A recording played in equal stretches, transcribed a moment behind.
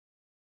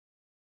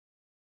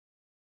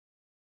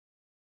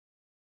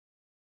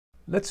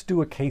Let's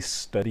do a case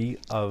study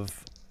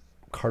of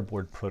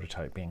cardboard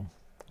prototyping.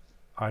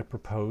 I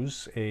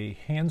propose a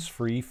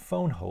hands-free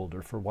phone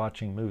holder for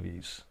watching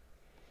movies.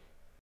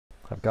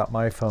 I've got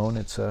my phone.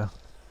 It's an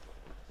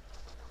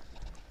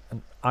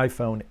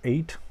iPhone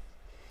 8,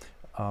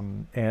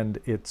 and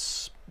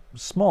it's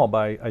small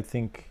by, I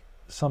think,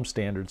 some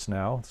standards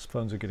now. These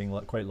phones are getting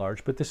quite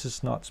large, but this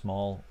is not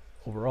small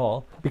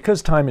overall.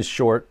 Because time is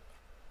short,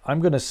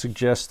 I'm going to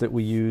suggest that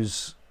we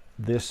use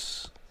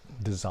this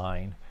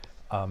design.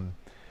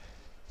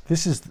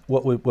 This is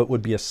what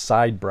would be a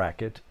side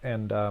bracket,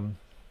 and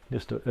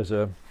just as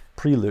a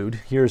prelude,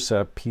 here's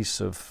a piece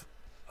of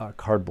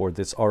cardboard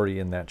that's already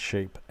in that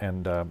shape,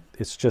 and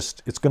it's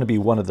going to be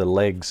one of the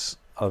legs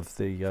of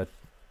the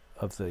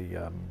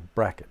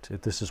bracket.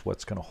 This is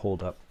what's going to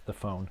hold up the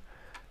phone.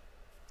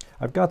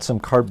 I've got some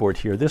cardboard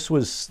here. This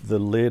was the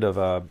lid of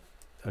a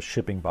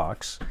shipping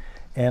box,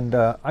 and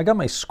I got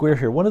my square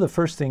here. One of the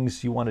first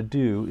things you want to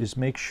do is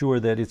make sure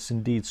that it's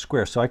indeed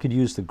square. So I could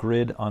use the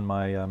grid on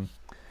my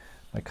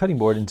my cutting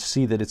board and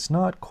see that it's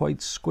not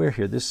quite square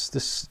here.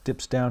 This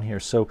dips down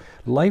here. So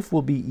life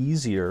will be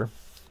easier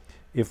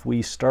if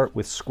we start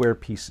with square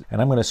pieces.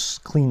 And I'm going to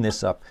clean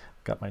this up.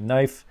 Got my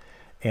knife,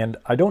 and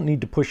I don't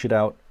need to push it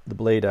out, the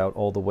blade out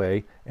all the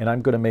way. And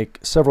I'm going to make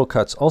several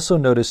cuts. Also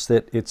notice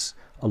that it's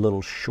a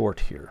little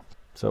short here.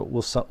 So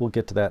we'll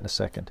get to that in a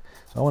second.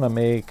 So I want to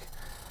make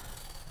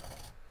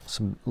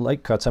some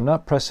light cuts. I'm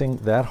not pressing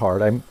that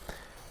hard.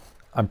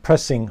 I'm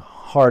pressing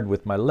hard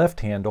with my left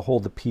hand to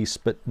hold the piece,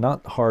 but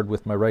not hard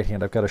with my right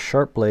hand. I've got a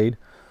sharp blade,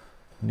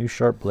 a new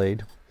sharp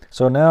blade.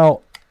 So now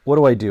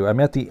what do?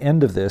 I'm at the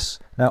end of this.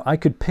 Now I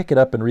could pick it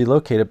up and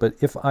relocate it, but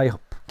if I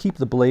keep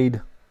the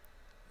blade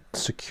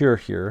secure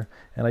here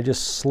and I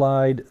just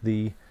slide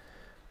the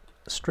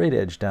straight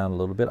edge down a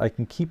little bit, I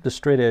can keep the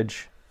straight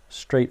edge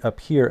straight up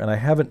here, and I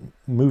haven't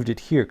moved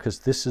it here because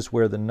this is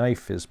where the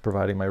knife is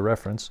providing my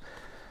reference,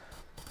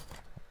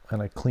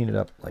 and I clean it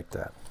up like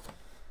that.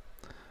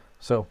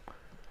 So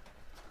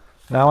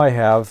now I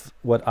have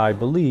what I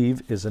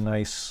believe is a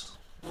nice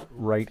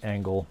right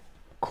angle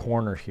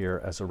corner here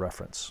as a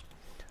reference.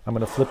 I'm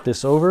going to flip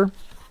this over.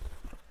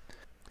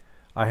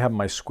 I have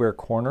my square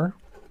corner,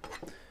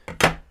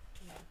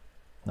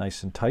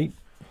 nice and tight.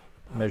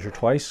 Measure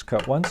twice,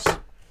 cut once.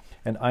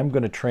 And I'm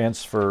going to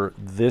transfer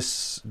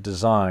this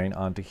design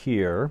onto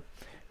here,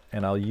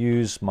 and I'll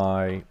use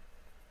my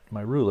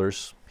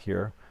rulers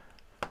here.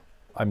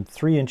 I'm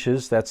 3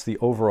 inches, that's the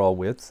overall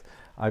width.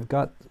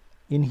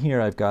 In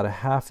here I've got a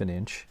 ½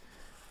 inch.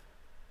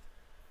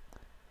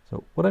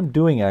 So what I'm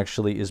doing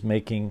actually is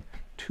making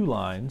 2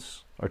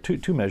 lines, or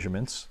two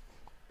measurements,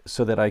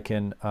 so that I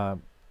can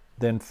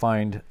then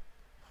find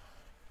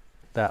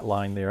that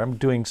line there. I'm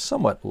doing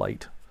somewhat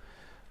light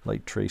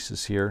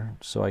traces here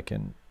so I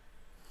can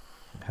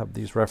have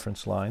these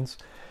reference lines.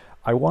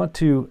 I want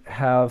to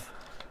have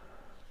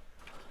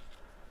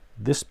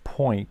this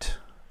point,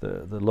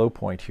 the low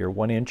point here,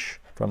 1 inch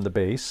from the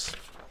base.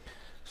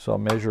 So I'll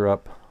measure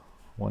up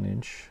 1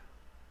 inch.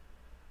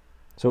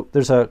 So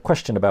there's a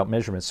question about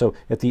measurements. So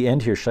at the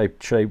end here, should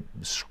I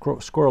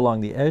score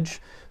along the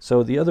edge?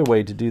 So the other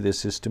way to do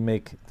this is to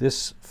make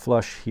this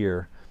flush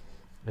here,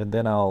 and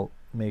then I'll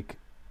make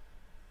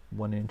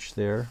 1 inch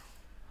there,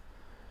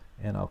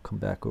 and I'll come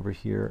back over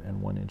here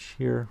and 1 inch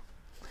here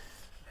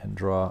and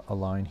draw a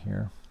line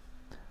here.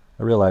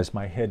 I realize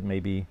my head may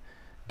be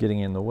getting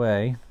in the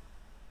way.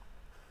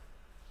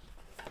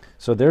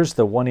 So there's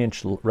the 1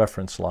 inch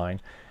reference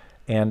line.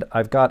 And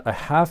I've got a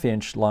 ½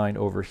 inch line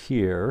over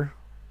here,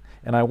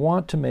 and I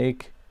want to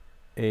make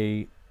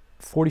a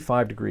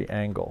 45-degree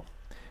angle.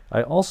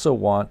 I also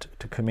want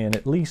to come in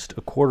at least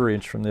a ¼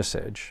 inch from this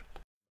edge.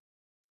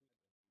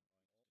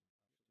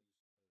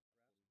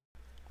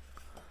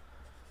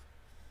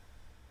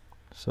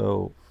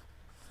 So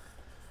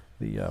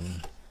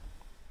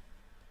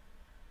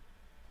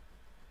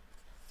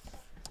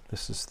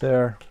this is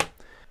there.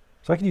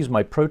 So I can use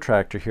my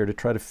protractor here to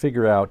try to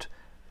figure out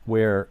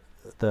where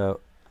the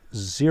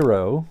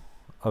 0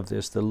 of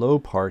this, the low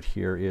part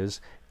here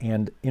is,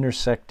 and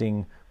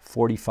intersecting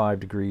 45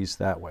 degrees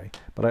that way.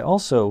 But I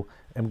also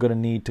am going to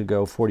need to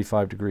go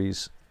 45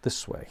 degrees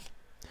this way.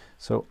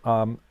 So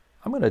I'm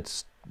going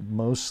to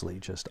mostly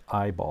just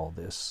eyeball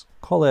this.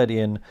 Call that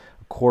in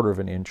a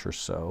 ¼ inch or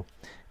so.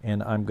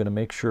 And I'm going to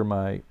make sure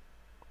my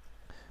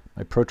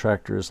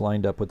protractor is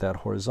lined up with that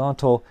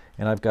horizontal,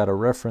 and I've got a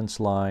reference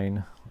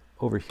line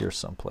over here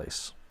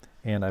someplace.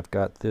 And I've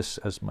got this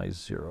as my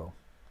 0.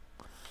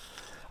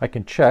 I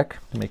can check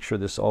to make sure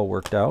this all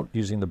worked out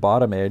using the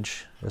bottom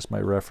edge as my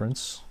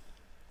reference.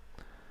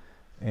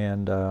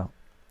 And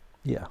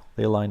yeah,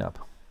 they line up.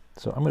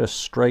 So I'm going to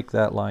strike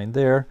that line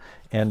there,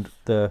 and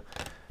the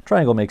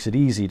triangle makes it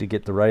easy to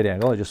get the right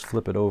angle. I just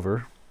flip it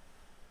over.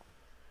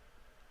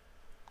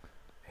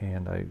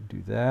 And I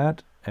do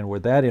that. And where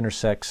that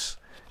intersects,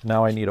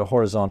 now I need a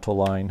horizontal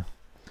line.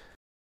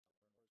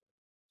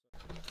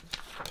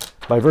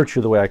 By virtue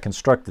of the way I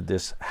constructed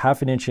this,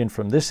 ½ inch in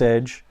from this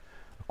edge,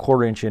 a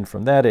 ¼ inch in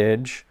from that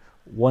edge,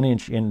 1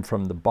 inch in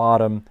from the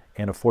bottom,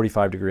 and a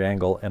 45-degree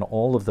angle, and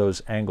all of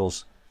those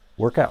angles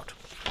work out.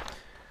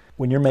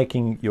 When you're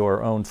making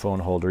your own phone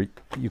holder,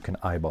 you can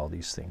eyeball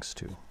these things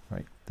too,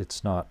 right?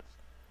 It's not,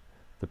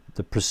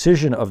 the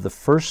precision of the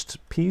first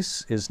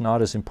piece is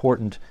not as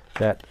important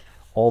that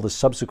all the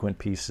subsequent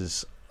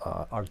pieces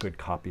are good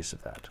copies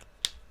of that.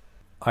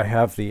 I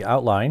have the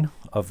outline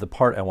of the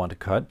part I want to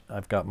cut.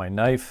 I've got my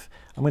knife.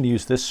 I'm going to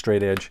use this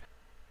straight edge.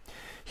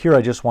 Here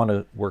I just want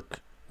to work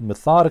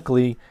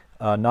methodically,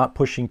 not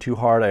pushing too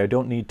hard. I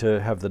don't need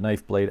to have the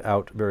knife blade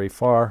out very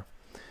far.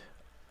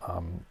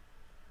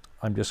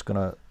 I'm just going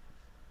to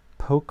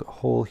poke a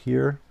hole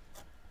here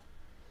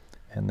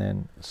and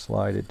then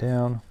slide it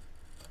down.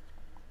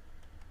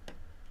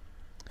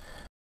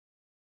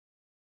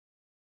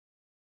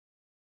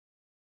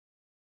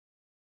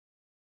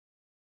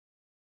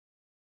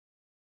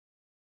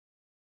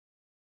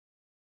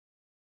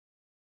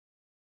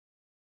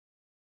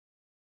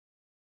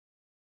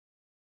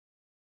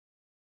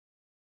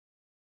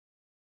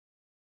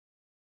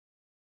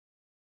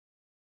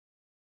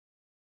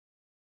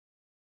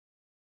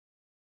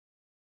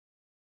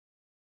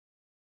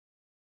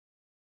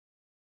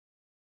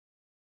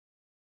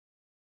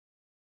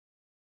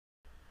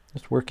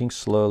 Just working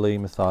slowly,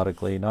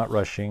 methodically, not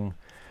rushing.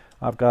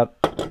 I've got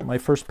my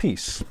first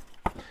piece.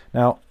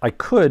 Now, I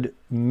could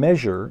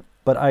measure,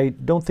 but I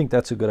don't think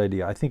that's a good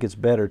idea. I think it's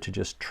better to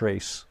just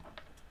trace.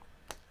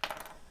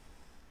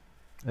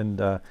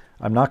 And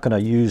I'm not going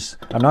to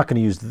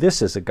use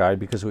this as a guide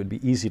because it would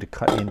be easy to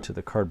cut into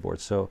the cardboard.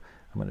 So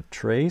I'm going to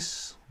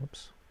trace.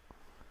 Whoops.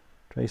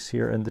 Trace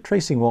here, and the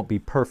tracing won't be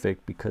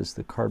perfect because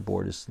the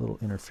cardboard is a little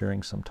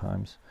interfering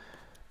sometimes.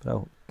 But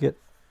I'll get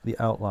the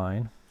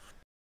outline.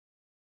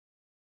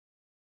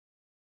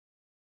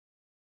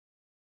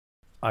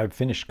 I've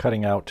finished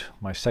cutting out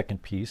my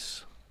second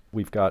piece.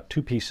 We've got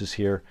two pieces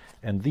here,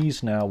 and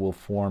these now will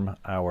form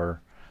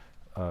our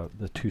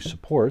the two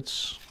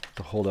supports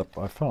to hold up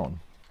our phone,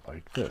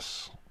 like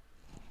this.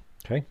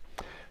 Okay,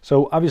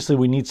 so obviously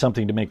we need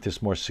something to make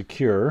this more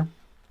secure.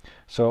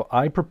 So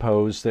I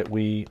propose that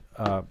we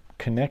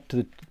connect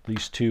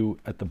these two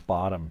at the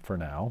bottom for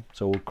now.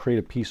 So we'll create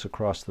a piece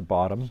across the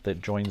bottom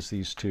that joins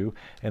these two,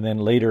 and then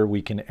later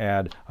we can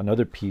add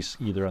another piece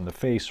either on the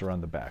face or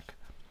on the back.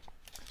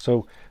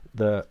 So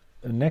the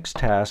next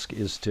task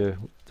is to,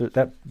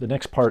 the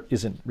next part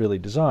isn't really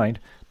designed,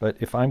 but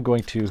if I'm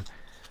going to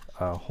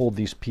hold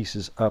these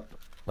pieces up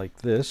like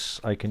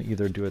this, I can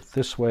either do it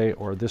this way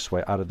or this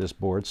way out of this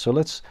board. So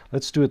let's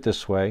do it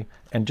this way.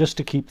 And just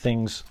to keep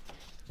things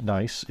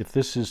nice, if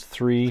this is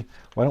 3,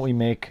 why don't we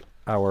make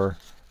our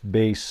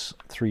base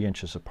 3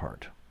 inches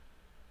apart?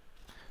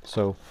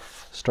 So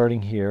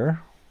starting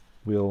here,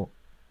 we'll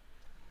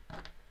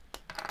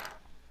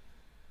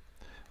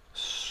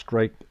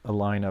strike a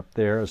line up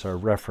there as our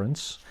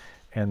reference,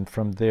 and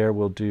from there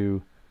we'll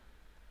do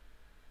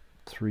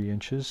 3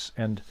 inches.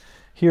 And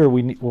here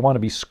we want to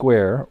be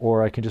square,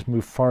 or I can just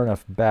move far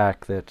enough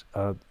back that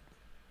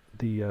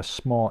the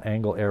small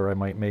angle error I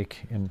might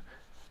make in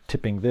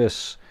tipping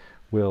this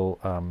will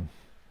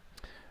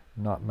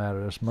not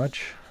matter as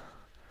much.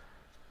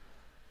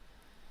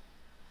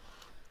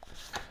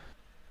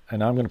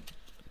 And I'm going to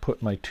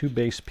put my two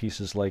base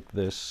pieces like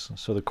this,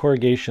 so the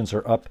corrugations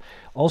are up.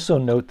 Also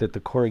note that the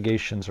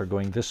corrugations are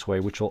going this way,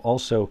 which will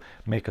also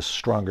make a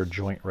stronger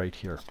joint right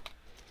here.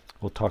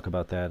 We'll talk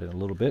about that in a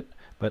little bit,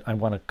 but I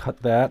want to cut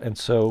that, and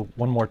so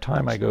one more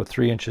time I go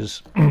 3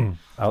 inches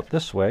out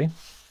this way,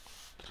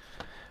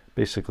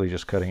 basically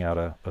just cutting out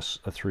a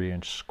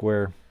 3-inch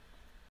square.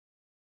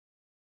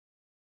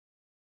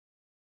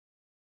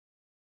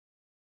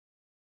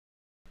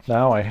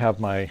 Now I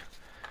have my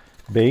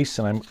base,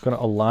 and I'm going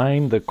to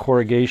align the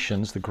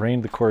corrugations, the grain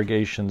of the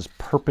corrugations,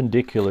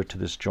 perpendicular to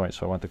this joint.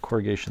 So I want the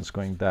corrugations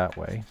going that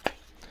way,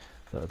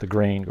 the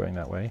grain going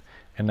that way.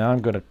 And now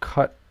I'm going to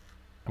cut,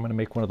 I'm going to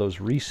make one of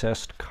those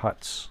recessed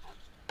cuts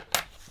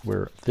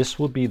where this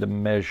will be the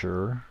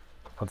measure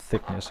of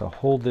thickness. I'll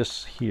hold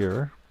this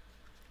here,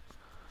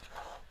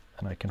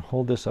 and I can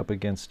hold this up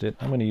against it.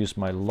 I'm going to use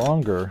my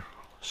longer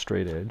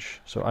straight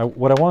edge. So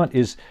what I want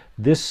is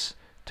this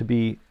to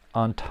be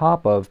on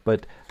top of,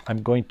 but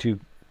I'm going to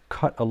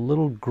cut a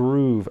little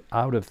groove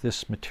out of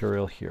this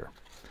material here.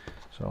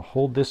 So I'll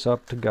hold this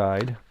up to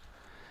guide,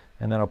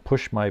 and then I'll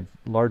push my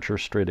larger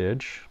straight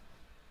edge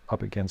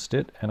up against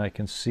it, and I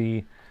can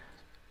see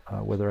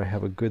whether I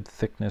have a good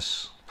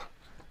thickness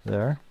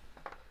there.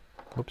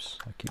 Whoops,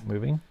 I keep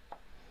moving.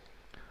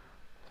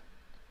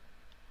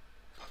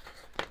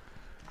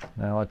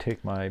 Now I'll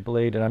take my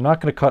blade, and I'm not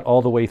going to cut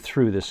all the way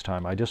through this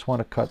time. I just want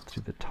to cut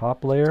through the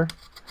top layer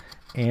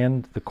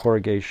and the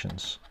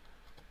corrugations.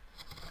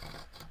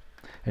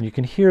 And you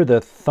can hear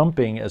the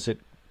thumping as it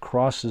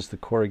crosses the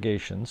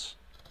corrugations.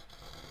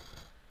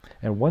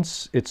 And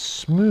once it's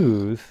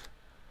smooth,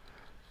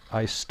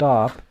 I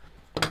stop,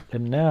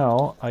 and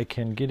now I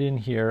can get in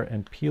here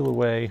and peel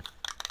away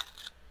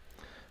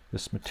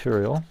this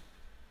material.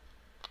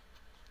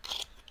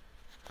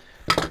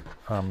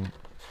 You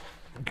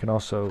can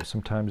also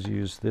sometimes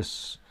use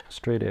this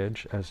straight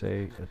edge as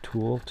a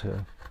tool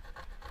to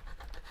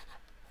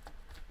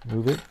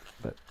move it,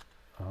 but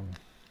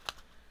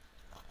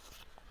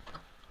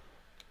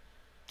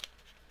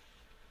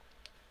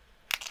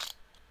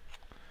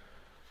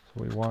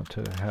So we want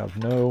to have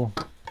no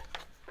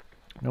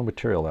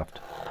material left.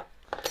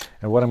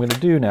 And what I'm going to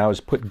do now is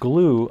put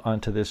glue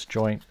onto this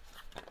joint,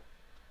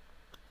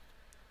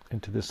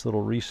 into this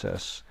little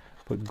recess.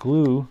 Put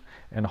glue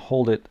and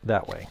hold it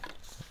that way.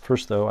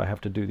 First though, I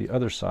have to do the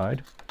other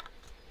side.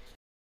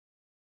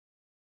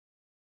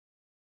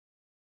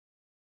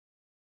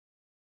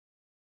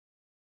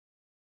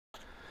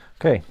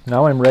 Okay,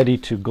 now I'm ready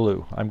to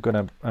glue. I'm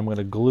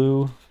gonna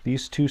glue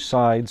these two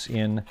sides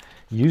in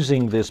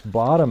using this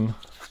bottom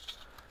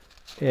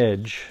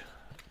edge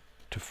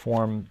to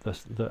form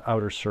the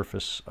outer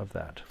surface of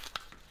that.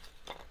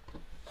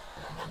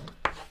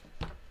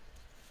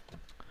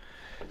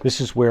 This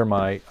is where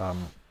my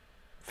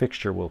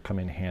fixture will come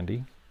in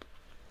handy.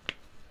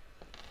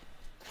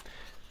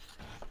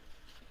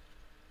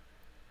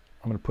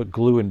 I'm going to put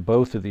glue in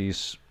both of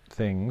these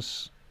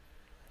things,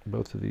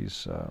 both of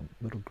these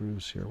little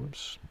grooves here.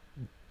 Whoops,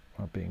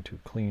 not being too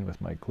clean with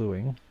my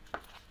gluing.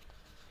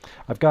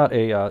 I've got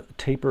a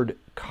tapered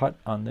cut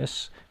on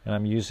this, and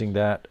I'm using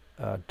that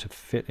to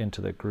fit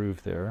into the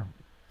groove there.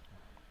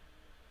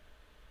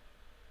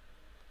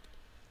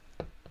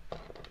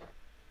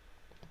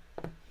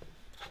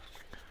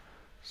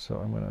 So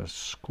I'm going to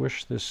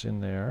squish this in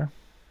there.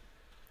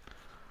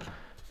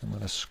 I'm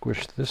going to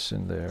squish this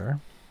in there,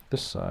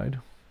 this side.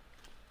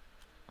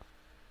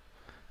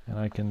 And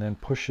I can then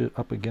push it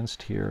up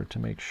against here to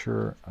make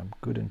sure I'm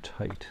good and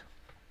tight.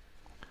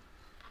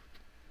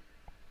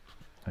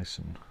 Nice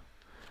and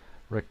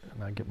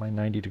I get my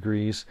 90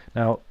 degrees.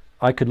 Now,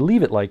 I could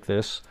leave it like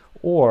this,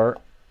 or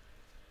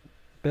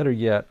better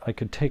yet, I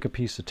could take a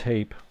piece of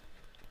tape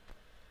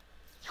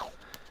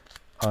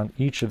on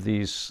each of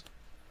these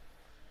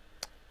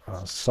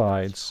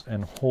sides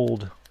and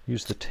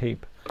use the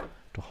tape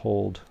to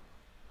hold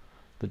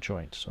the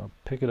joint. So I'll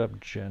pick it up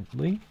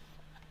gently,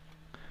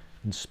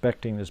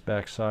 inspecting this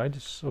back side.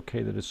 It's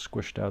okay that it's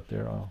squished out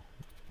there.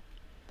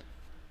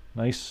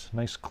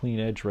 Nice clean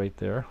edge right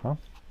there, huh?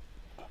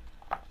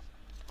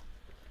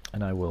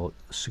 And I will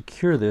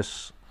secure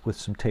this with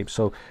some tape.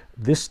 So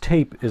this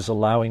tape is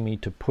allowing me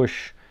to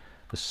push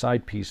the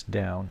side piece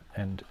down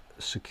and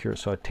secure.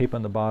 So I tape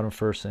on the bottom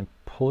first and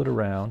pull it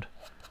around.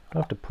 I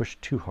don't have to push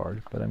too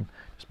hard, but I'm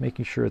just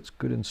making sure it's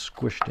good and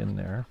squished in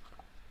there.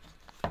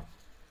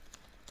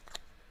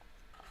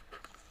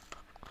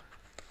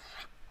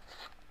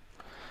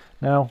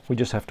 Now we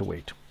just have to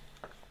wait.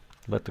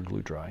 Let the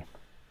glue dry.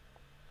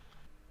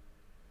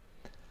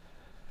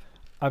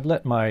 I've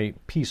let my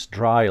piece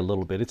dry a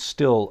little bit. It's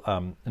still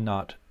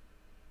not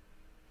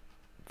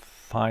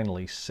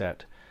finally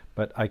set,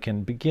 but I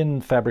can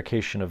begin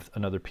fabrication of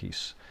another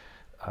piece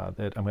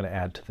that I'm going to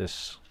add to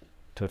this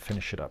to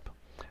finish it up.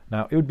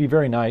 Now it would be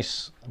very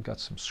nice, I've got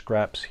some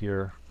scraps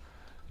here,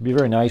 it'd be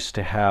very nice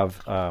to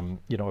have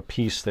you know, a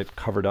piece that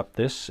covered up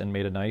this and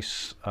made a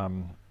nice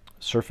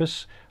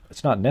surface.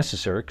 It's not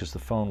necessary because the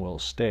phone will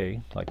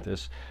stay like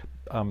this.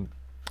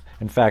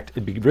 In fact,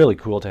 it'd be really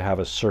cool to have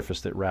a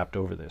surface that wrapped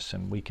over this,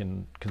 and we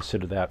can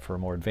consider that for a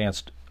more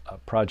advanced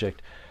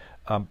project.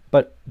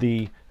 But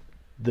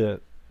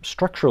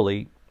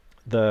structurally,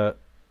 the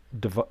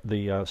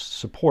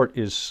support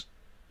is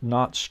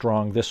not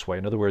strong this way.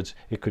 In other words,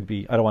 it could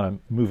be, I don't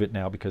want to move it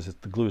now because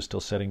the glue is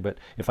still setting, but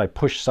if I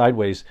push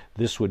sideways,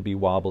 this would be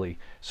wobbly.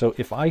 So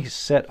if I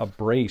set a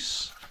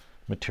brace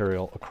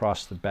material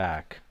across the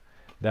back,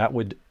 that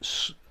would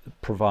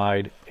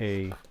provide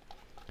a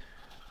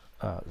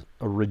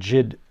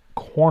rigid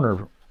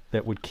corner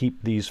that would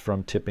keep these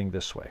from tipping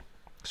this way.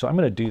 So I'm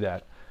going to do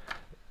that,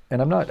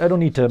 and I don't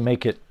need to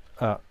make it.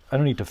 I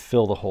don't need to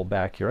fill the whole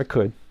back here. I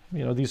could,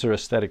 you know, these are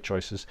aesthetic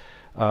choices.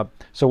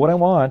 So what I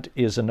want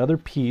is another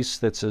piece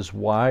that's as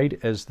wide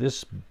as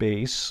this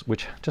base,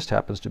 which just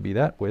happens to be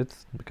that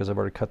width because I've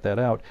already cut that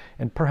out,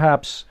 and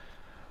perhaps,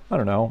 I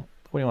don't know,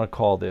 what do you want to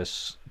call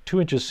this? 2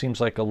 inches seems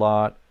like a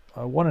lot.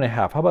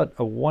 1.5. How about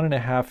a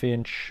 1.5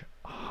 inch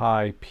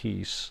high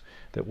piece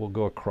that will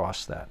go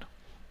across that?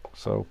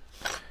 So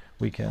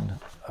we can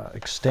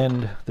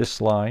extend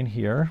this line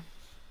here.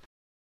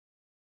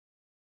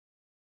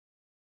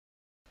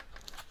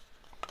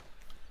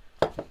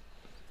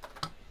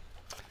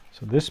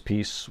 So this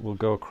piece will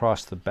go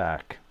across the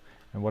back.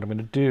 And what I'm going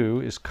to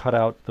do is cut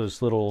out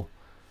those little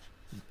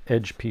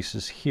edge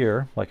pieces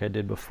here, like I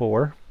did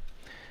before,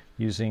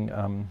 using,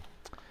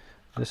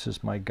 this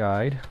is my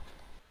guide.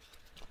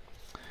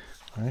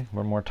 All right,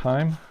 one more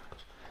time,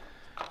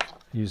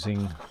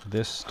 using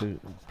this to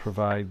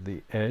provide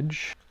the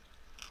edge.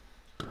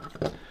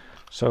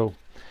 So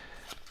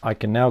I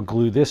can now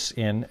glue this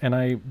in,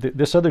 and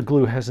this other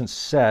glue hasn't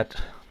set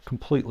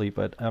completely,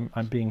 but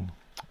I'm being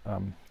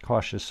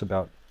cautious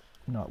about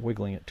not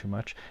wiggling it too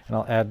much. And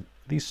I'll add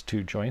these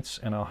two joints,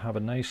 and I'll have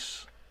a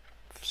nice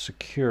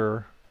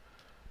secure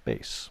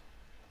base.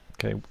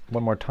 Okay,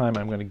 one more time,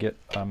 I'm going to get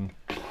a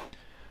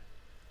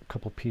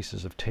couple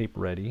pieces of tape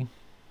ready.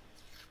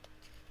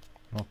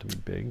 Not to be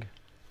big.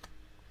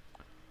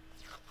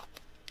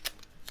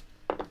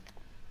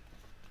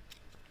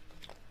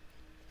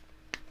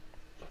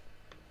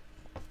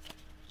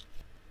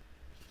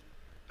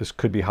 This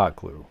could be hot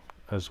glue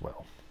as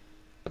well.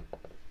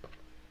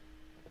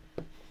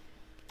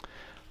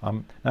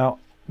 Now,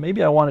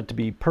 maybe I want it to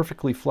be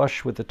perfectly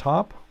flush with the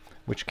top, in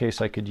which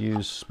case I could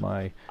use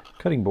my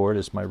cutting board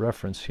as my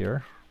reference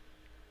here.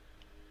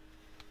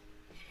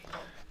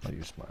 I'll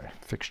use my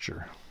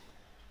fixture.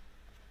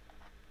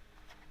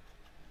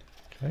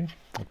 Okay,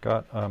 I've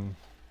got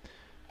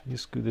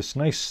this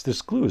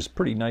glue is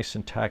pretty nice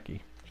and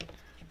tacky.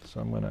 So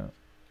I'm going to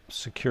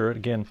secure it.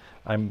 Again,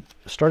 I'm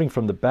starting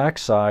from the back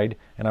side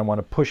and I want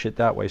to push it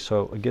that way.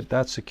 So I get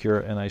that secure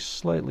and I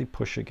slightly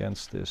push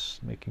against this,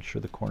 making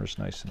sure the corner's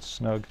nice and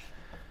snug.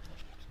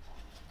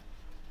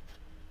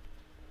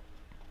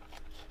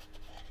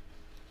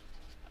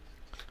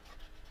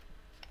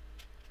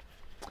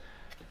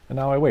 And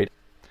now I wait.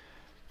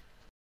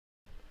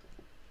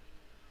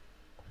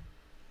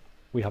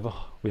 We have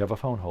a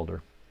phone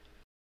holder.